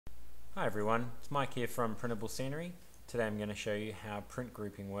Hi everyone, it's Mike here from Printable Scenery. Today I'm going to show you how print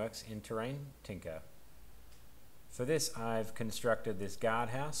grouping works in TerrainTinker. For this I've constructed this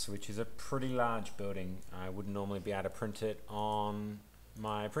guardhouse, which is a pretty large building. I wouldn't normally be able to print it on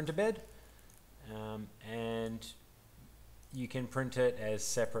my printer bed, and you can print it as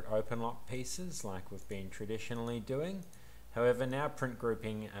separate OpenLOCK pieces like we've been traditionally doing. However, now print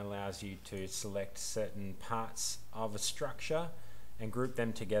grouping allows you to select certain parts of a structure and group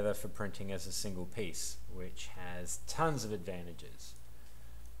them together for printing as a single piece, which has tons of advantages.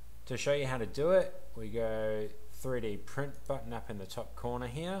 To show you how to do it, we go 3D print button up in the top corner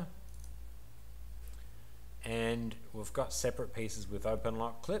here, and we've got separate pieces with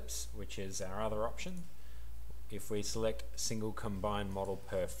OpenLOCK clips, which is our other option. If we select single combined model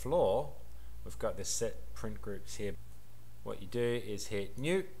per floor, we've got this set print groups here. What you do is hit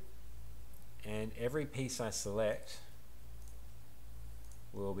new, and every piece I select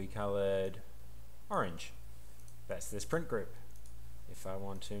will be colored orange. That's this print group. If I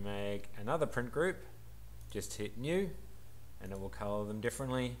want to make another print group, just hit new and it will color them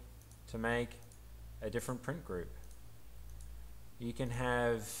differently to make a different print group. You can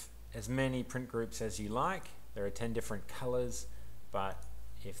have as many print groups as you like. There are 10 different colors, but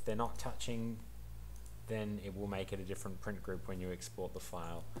if they're not touching, then it will make it a different print group when you export the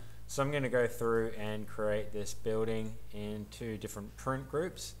file. So I'm going to go through and create this building in 2 different print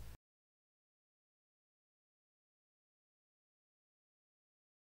groups.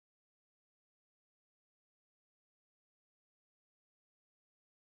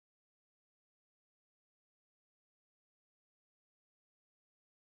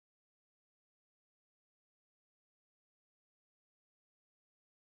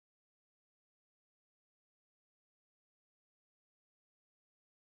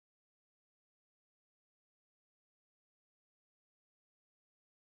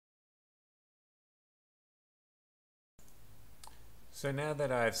 So now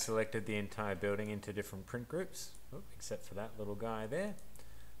that I've selected the entire building into different print groups, except for that little guy there,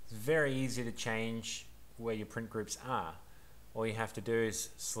 it's very easy to change where your print groups are. All you have to do is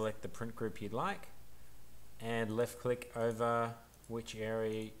select the print group you'd like and left click over which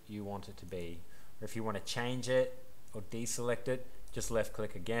area you want it to be. Or if you want to change it or deselect it, just left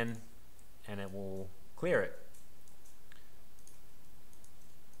click again and it will clear it.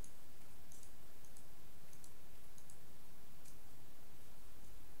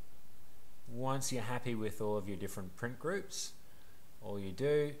 Once you're happy with all of your different print groups, all you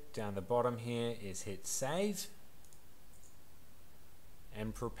do down the bottom here is hit save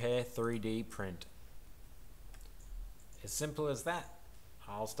and prepare 3D print. As simple as that.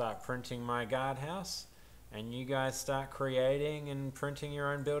 I'll start printing my guardhouse and you guys start creating and printing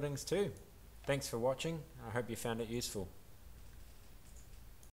your own buildings too. Thanks for watching. I hope you found it useful.